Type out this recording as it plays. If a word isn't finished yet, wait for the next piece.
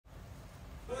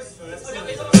Oh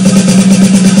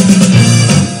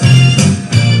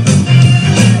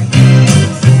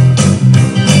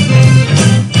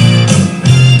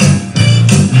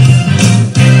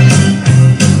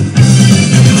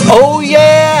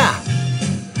yeah,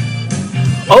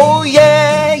 oh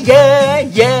yeah, yeah,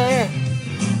 yeah.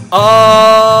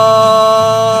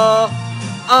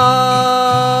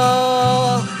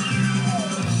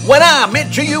 When I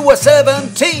met you, you were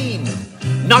 17,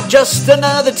 not just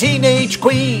another teenage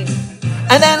queen.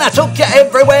 And then I took you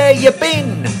everywhere you've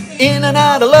been, in and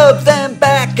out of love, then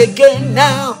back again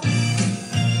now.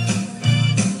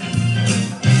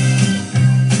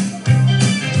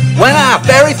 When I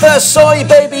very first saw you,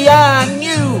 baby, I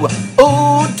knew,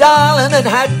 oh, darling, it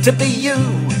had to be you.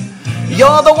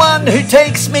 You're the one who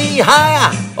takes me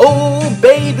higher. Oh,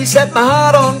 baby, set my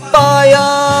heart on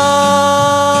fire.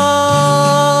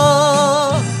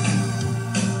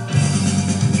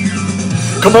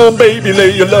 Come on, baby,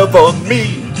 lay your love on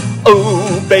me.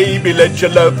 Oh, baby, let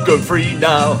your love go free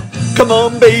now. Come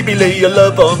on, baby, lay your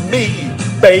love on me.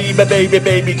 Baby, baby,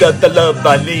 baby, got the love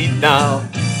I need now.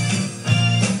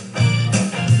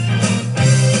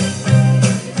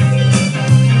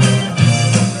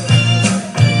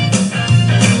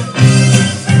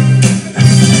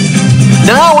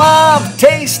 Now I've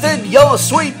tasted your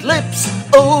sweet lips.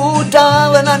 Oh,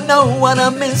 darling, I know what I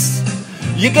miss.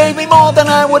 You gave me more than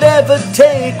I would ever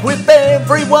take, with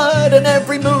every word and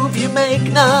every move you make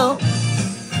now.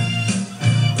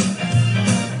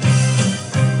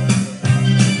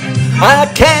 I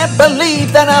can't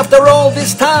believe that after all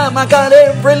this time I got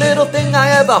every little thing I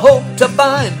ever hoped to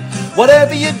find.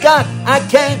 Whatever you got, I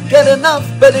can't get enough,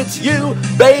 but it's you,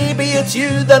 baby, it's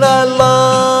you that I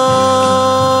love.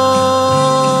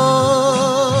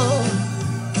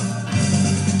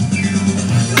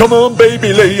 Come on,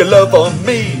 baby, lay your love on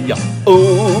me.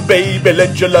 Oh, baby,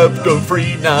 let your love go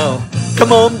free now.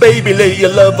 Come on, baby, lay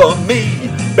your love on me.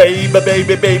 Baby,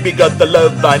 baby, baby, got the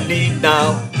love I need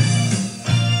now.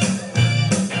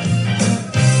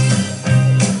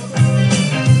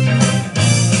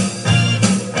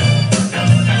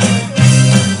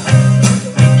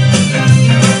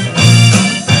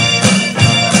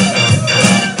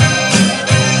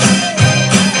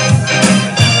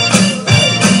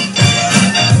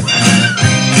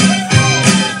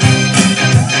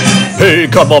 Hey,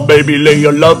 come on, baby, lay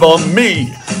your love on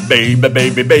me. Baby,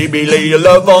 baby, baby, lay your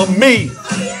love on me.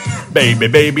 Baby,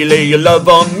 baby, lay your love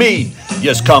on me.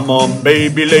 Yes, come on,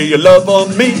 baby, lay your love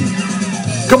on me.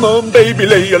 Come on, baby,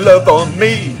 lay your love on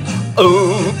me.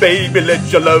 Oh, baby,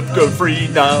 let your love go free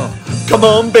now. Come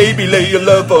on, baby, lay your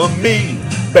love on me.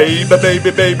 Baby,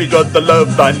 baby, baby, got the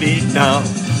love I need now.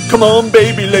 Come on,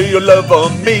 baby, lay your love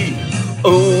on me.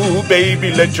 Oh,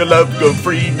 baby, let your love go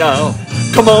free now.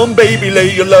 Come on, baby,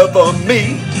 lay your love on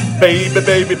me. Baby,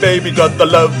 baby, baby, got the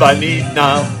love I need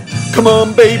now. Come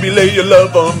on, baby, lay your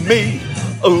love on me.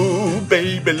 Oh,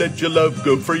 baby, let your love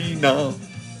go free now.